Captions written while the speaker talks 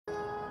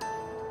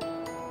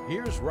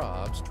here's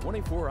Rob's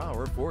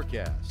 24-hour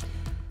forecast.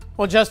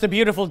 Well, just a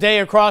beautiful day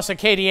across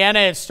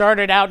Acadiana. It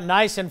started out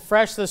nice and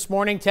fresh this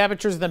morning.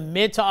 Temperatures in the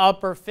mid to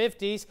upper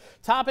 50s,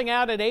 topping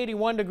out at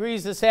 81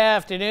 degrees this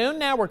afternoon.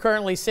 Now we're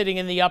currently sitting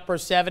in the upper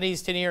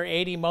 70s to near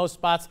 80 most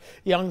spots.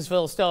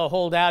 Youngsville still a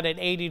holdout at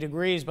 80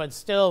 degrees, but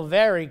still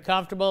very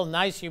comfortable.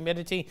 Nice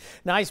humidity,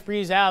 nice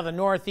breeze out of the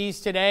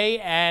northeast today,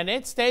 and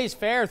it stays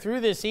fair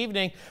through this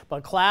evening,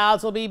 but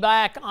clouds will be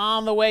back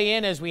on the way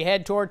in as we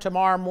head toward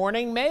tomorrow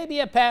morning. Maybe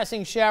a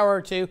passing shower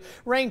or two.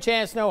 Rain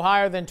chance no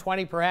higher than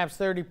 20, perhaps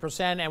 30%.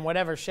 And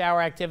whatever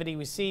shower activity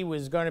we see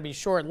was going to be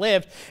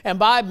short-lived. And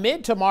by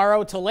mid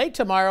tomorrow to late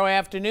tomorrow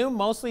afternoon,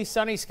 mostly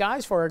sunny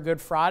skies for a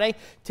good Friday.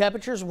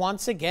 Temperatures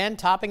once again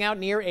topping out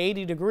near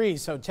 80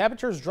 degrees. So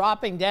temperatures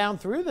dropping down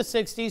through the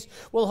 60s.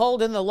 We'll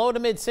hold in the low to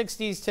mid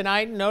 60s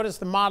tonight. Notice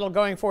the model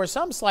going for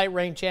some slight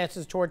rain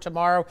chances toward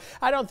tomorrow.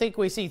 I don't think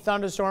we see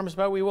thunderstorms,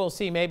 but we will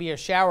see maybe a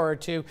shower or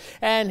two.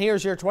 And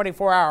here's your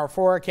 24-hour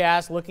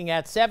forecast, looking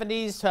at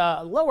 70s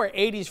to lower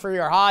 80s for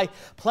your high.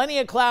 Plenty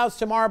of clouds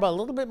tomorrow, but a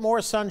little bit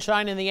more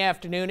sunshine in the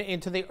afternoon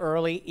into the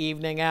early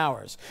evening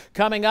hours.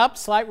 Coming up,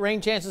 slight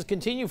rain chances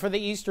continue for the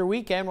Easter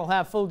weekend. We'll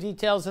have full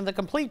details in the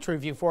complete True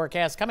View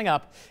forecast coming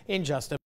up in just a